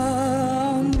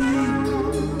yami.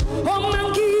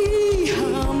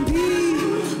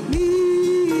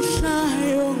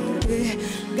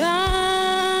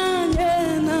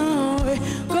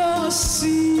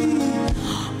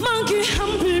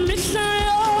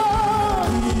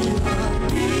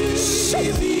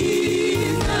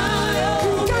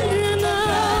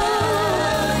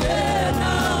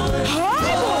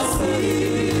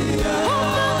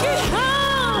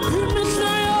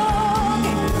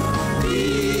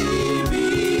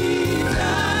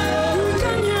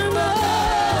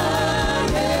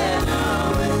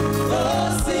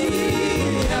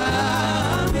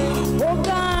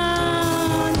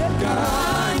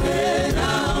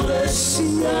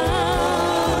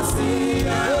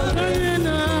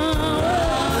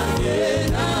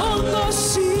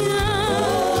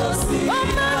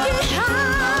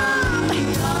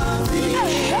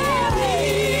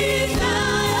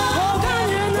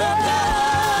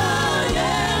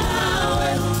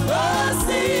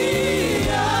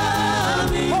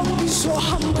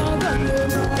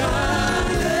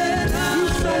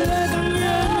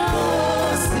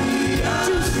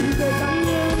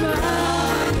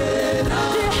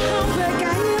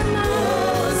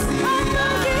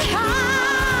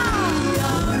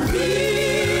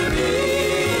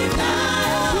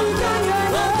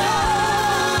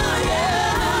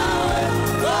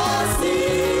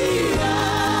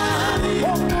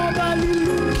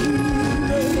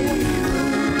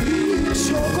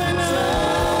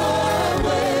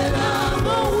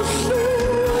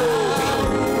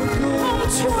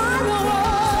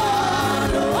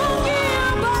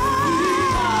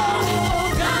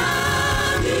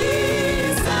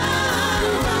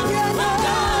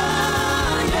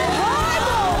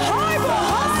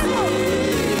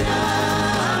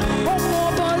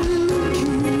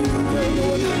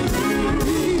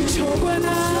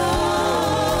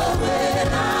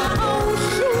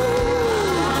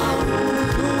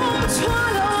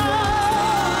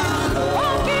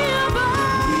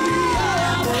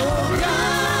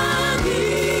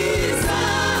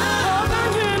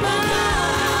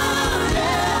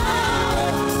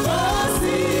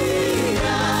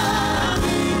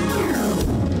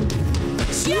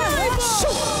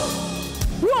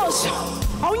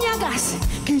 Yes,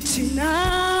 kithi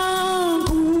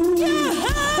nangu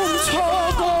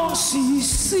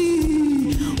umthokosisi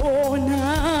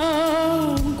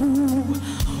onangu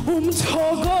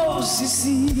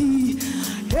umthokosisi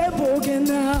yebo-ke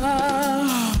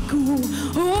naku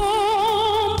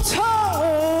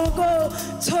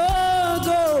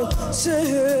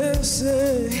umthokosese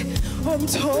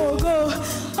umthoko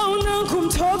awunangu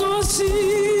umthokosi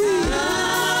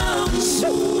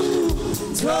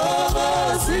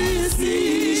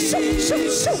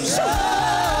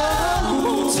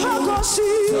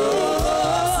umthokosi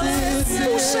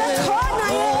usekhona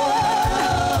yena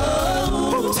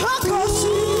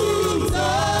umthokosi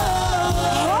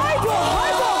hayibo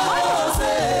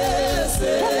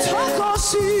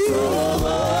umthokosi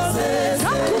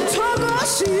nangu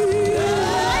umthokosi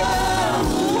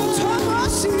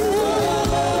umthokosi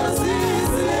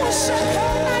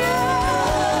usekhona yena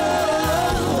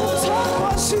umthokosi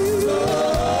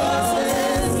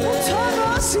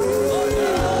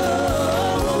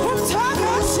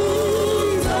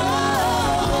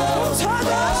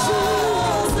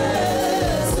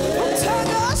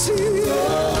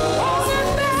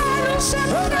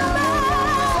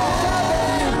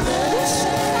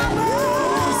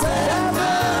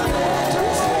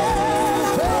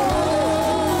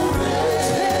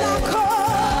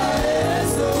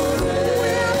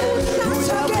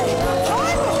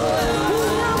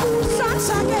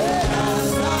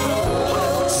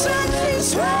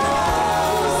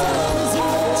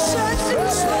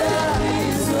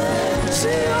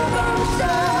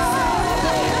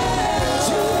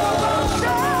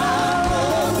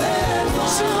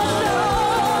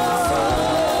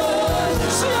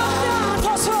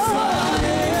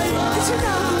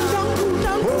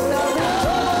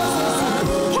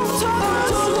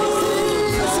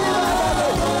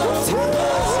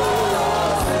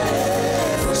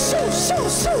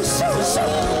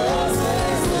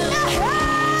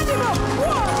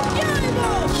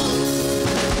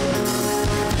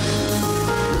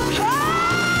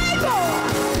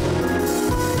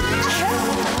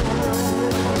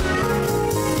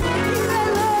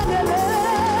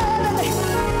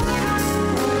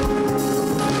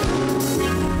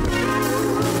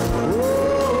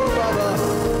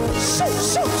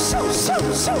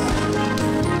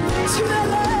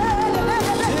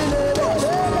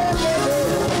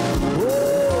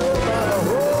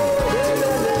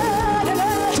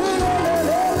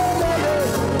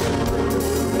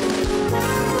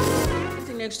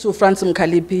To Francis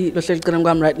Mkhaliphi, lo hleli qineni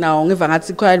kwami right now. Ngiva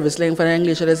ngathi quiet verse ngifana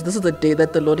English. This is the day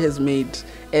that the Lord has made.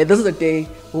 This is the day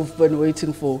we've been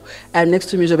waiting for. And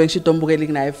next to me is Bengishidombukeli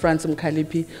naye Francis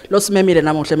Mkhaliphi. Lo simemile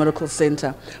namuhla Medical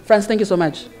Center. Francis, thank you so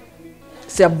much.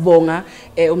 Siyabonga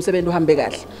umsebenzi uhambe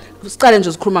kahle. Siqale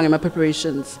nje sikhuluma ngema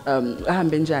preparations.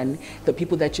 Ahambe njani? The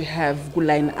people that you have ku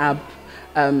line up.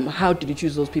 How did you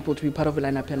choose those people to be part of the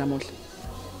lineup namuhla?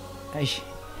 Aish.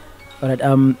 All right.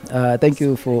 Thank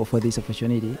you for this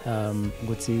opportunity. Letting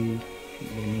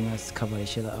us cover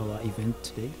our event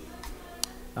today.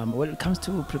 When it comes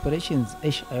to preparations,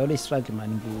 I always struggle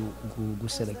man go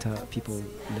select people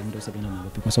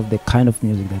because of the kind of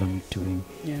music that I'm doing.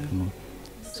 Yeah. You know?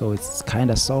 So it's kind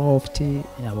of softy,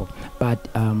 you know, but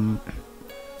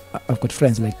I've got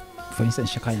friends like, for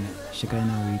instance,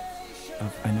 Shekinah.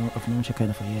 I've known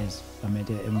Shekinah for years. I met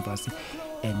her at university,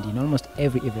 and in almost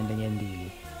every event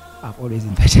I've always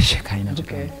invited Shekinah to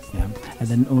come. Yeah. And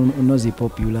then Unozi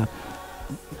Popular,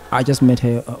 I just met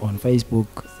her on Facebook.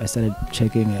 I started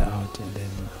checking her out, and then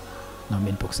I'm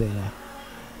in Boxela.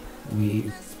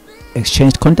 We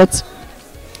exchanged contacts,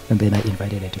 and then I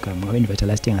invited her to come. I invited her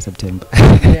last year in September.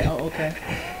 Yeah, oh, okay.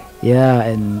 Yeah,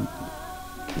 and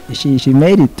she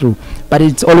made it through. But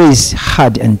it's always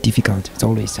hard and difficult. It's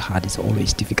always hard. It's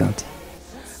always difficult.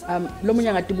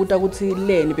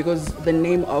 Because the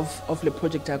name of the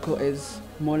project is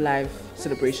MoreLife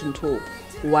Celebration Tour.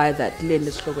 Why that? Len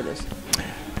is sloganless.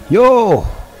 Yo.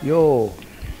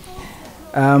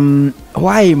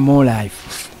 Why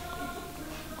MoreLife?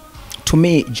 To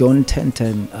me, John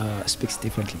 10:10 speaks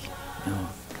differently.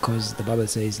 Because the Bible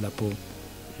says,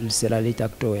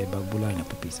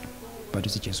 but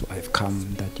Jesus, I've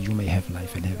come that you may have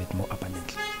life and have it more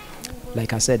abundantly.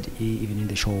 Like I said, even in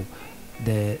the show,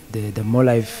 the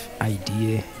MoreLife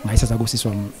idea,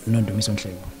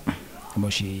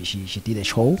 she did a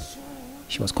show.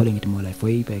 She was calling it MoreLife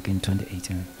way back in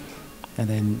 2018. And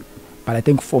then, but I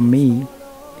think for me,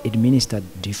 it ministered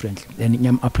differently. And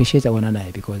I appreciate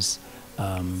Awananai because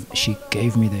she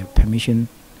gave me the permission.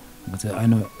 But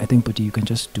I think, but you can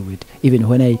just do it. Even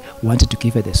when I wanted to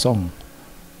give her the song,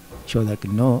 she was like,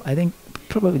 no, I think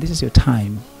probably this is your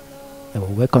time.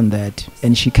 will work on that.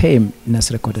 And she came and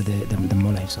has recorded the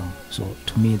MoreLife song. So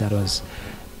to me, that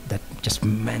just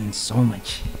meant so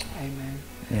much. Amen.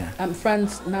 Yeah.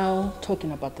 Franz, now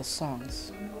talking about the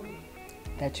songs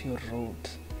that you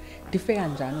wrote.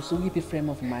 Different kanjani so keep a frame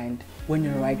of mind when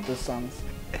you write the songs.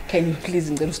 Can you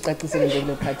please start to sing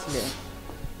the part there?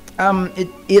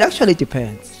 It actually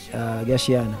depends,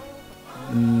 Gashiana.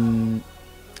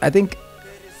 I think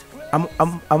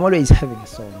I'm always having a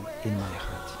song in my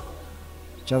heart.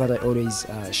 Just that I always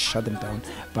shut them down.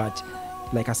 But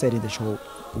like I said in the show,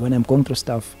 when I'm going through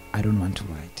stuff, I don't want to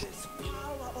write.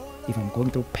 If I'm going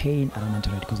through pain, I don't want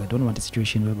to write because I don't want a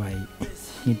situation whereby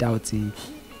I doubt.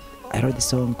 I wrote the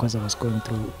song because I was going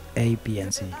through A, B,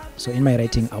 and C. So in my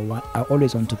writing, I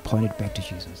always want to point it back to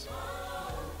Jesus.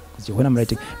 Because when I'm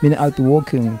writing, I'll be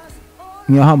walking, and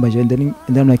then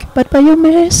I'm like, but by your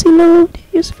mercy, Lord,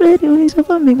 you spread your wings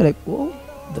over me. Like, whoa,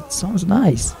 that sounds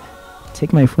nice.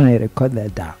 Take my phone, I record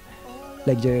that down.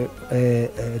 Like the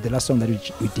last song that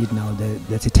we did now,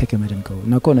 that's a Take a Minute and Go.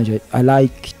 Now, I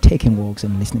like taking walks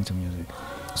and listening to music.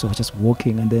 So I was just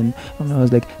walking, and then I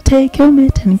was like, take a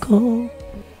minute and go.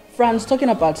 Franz, talking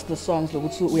about the songs,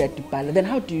 then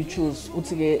how do you choose?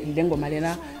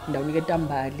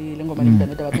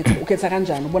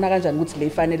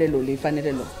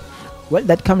 Well,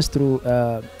 that comes through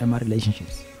my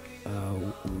relationships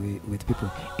with people.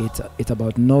 It's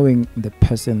about knowing the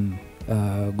person,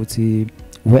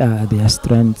 where are their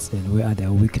strengths and where are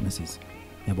their weaknesses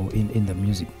in the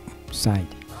music side.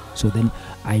 So then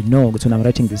I know when I'm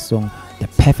writing this song, the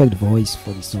perfect voice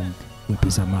for the song will be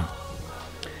Sama.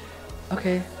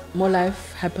 Okay,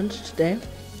 MoreLife happened today.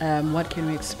 What can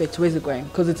we expect? Where's it going?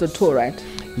 Because it's a tour, right?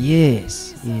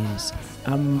 Yes.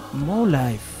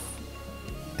 MoreLife.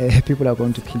 People are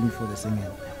going to kill me for the singing,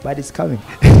 but it's coming.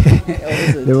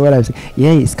 The MoreLife.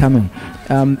 Yeah, it's coming.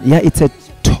 It's a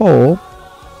tour.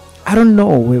 I don't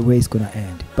know where it's gonna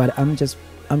end, but I'm just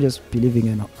believing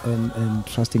and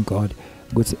trusting God.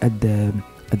 Because at the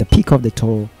peak of the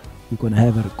tour, we're gonna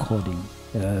have a recording.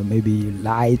 Maybe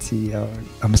lights.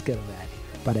 I'm scared of that.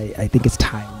 But I think it's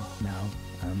time now.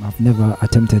 I've never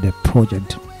attempted a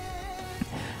project.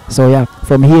 So yeah,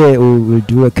 from here we will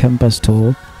do a campus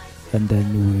tour, and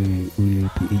then we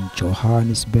will be in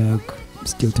Johannesburg,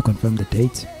 still to confirm the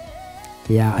date.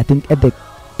 Yeah, I think at the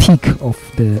peak of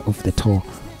the tour,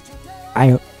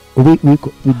 we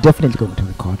definitely going to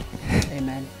record.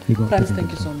 Amen. Franz,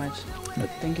 thank you so much.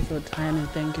 Thank you for your time and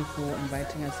thank you for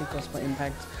inviting us to Gospel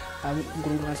Impact.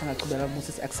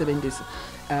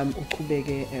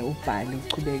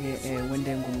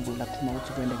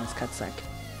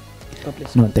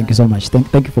 No, thank you so much.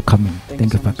 Thank you for coming.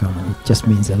 Thank you for coming. It just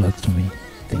means a lot to me.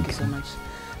 Thank you so much.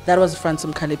 That was Franz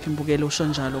Mkhaliphi mbukelo usho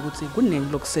njalo ukuthi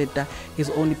kuningi lokuseda is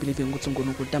only believing ukuthi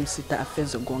uNkulunkulu tamsita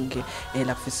afeze konke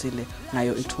elafisile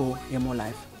ngayo itho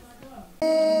yeMoreLife.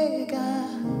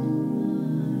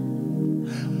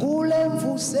 Kule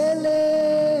mvuselelo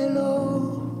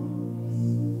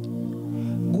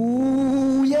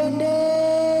kuyendeka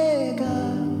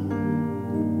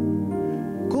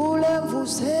kule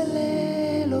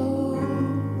mvuselelo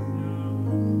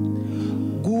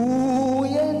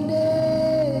kuyendeka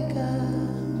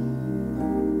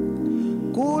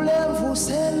kule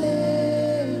mvuselelo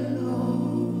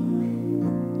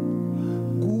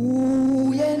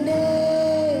kuyendeka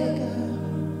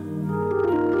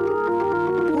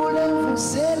kule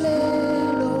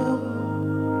mvuselelo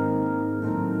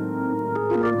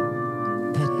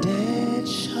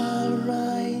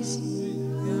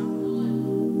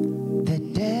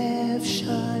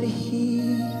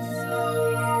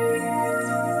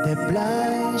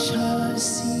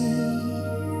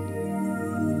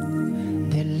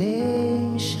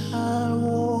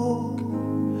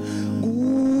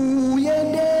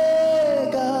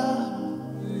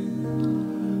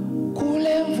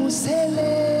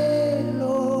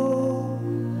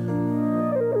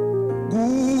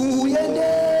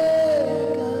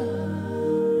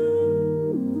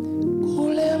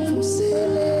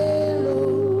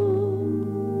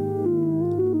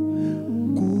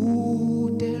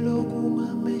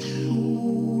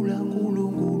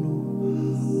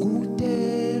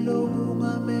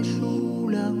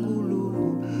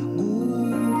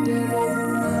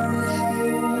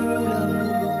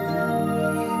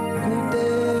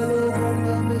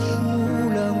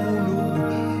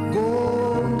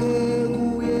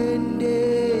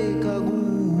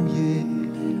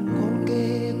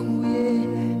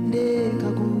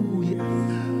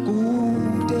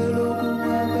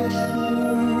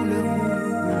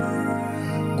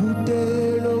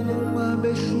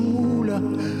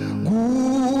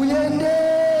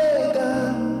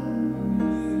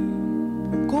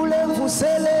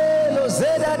imvuselelo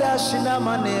zedada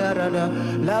shinamane arada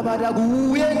labada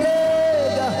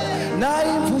kuyendeka na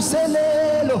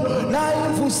imvuselelo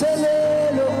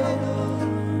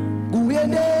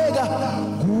kuyendeka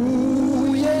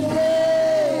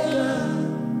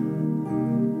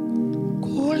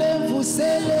kule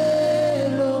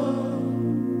mvuselelo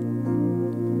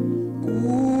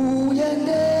kuyendeka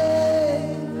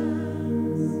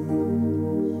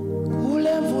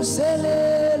kule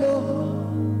mvuselelo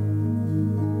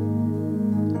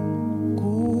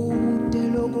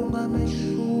kudelo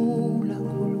kungamehlula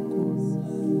nkulunkulu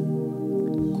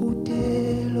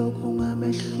kudelo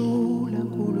kungamehlula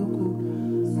nkulunkulu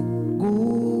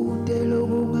kudelo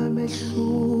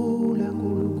kungamehlula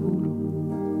nkulunkulu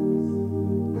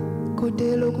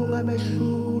kudelo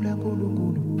kungamehlula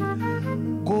nkulunkulu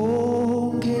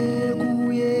konke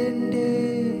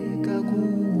kuyendeka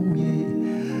kuye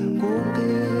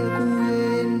konke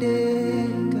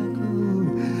kuyendeka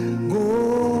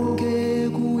konke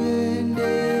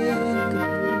kuyendeka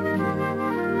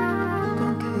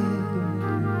konke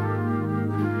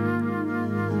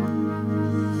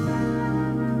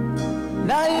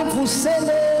na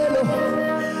imvuselelo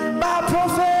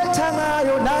baprofetha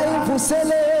ngayo na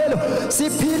imvuselelo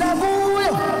siphila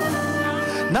kuyo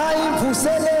na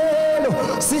imvuselelo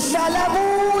sihlala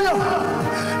kuyo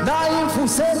na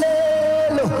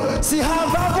imvuselelo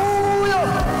sihamba kuyo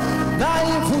na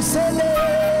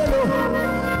imvuselelo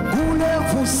kule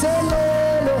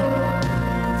mvuselelo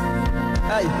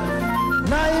ay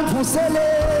na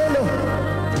imvuselelo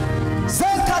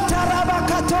sekataraba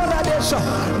katora desha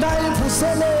na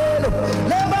imvuselelo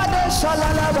leba desha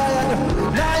lalabayana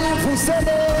na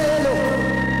imvuselelo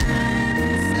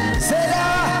sela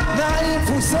na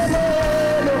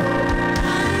imvuselelo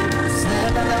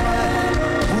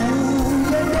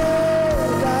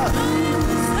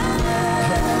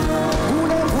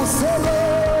kule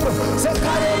mvuselelo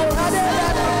sekarelo adela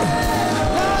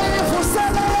na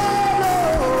imvuselelo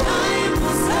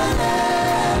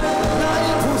na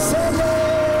imvuselelo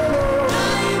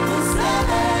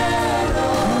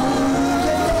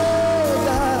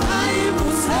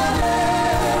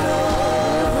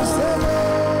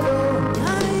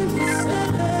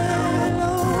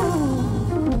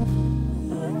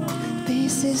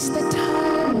This is the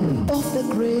time of the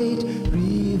great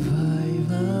revival.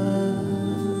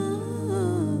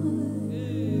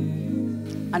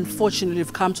 Unfortunately,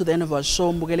 we've come to the end of our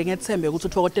show. Mbukele ngethembe ukuthi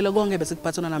uthokotele konke bese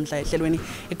kuphathana namhla ehlelweni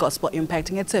iGospel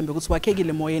Impact. Ngethembe ukuthi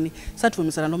wakhekile moyeni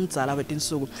sathumisana nomdzala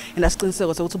wetinsuku.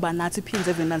 Indasiqiniseko sokuthi banathi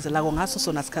iphinze evinanzelako ngaso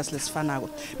sona sikhathi lesifanako.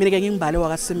 Mina ke ngingimbale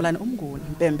wakaSimelane umnguni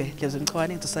impembe lezi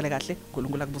ngichwane ngisale kahle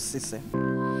uNkulunkulu akubusise.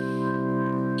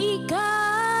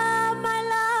 Igama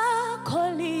lakho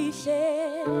lihle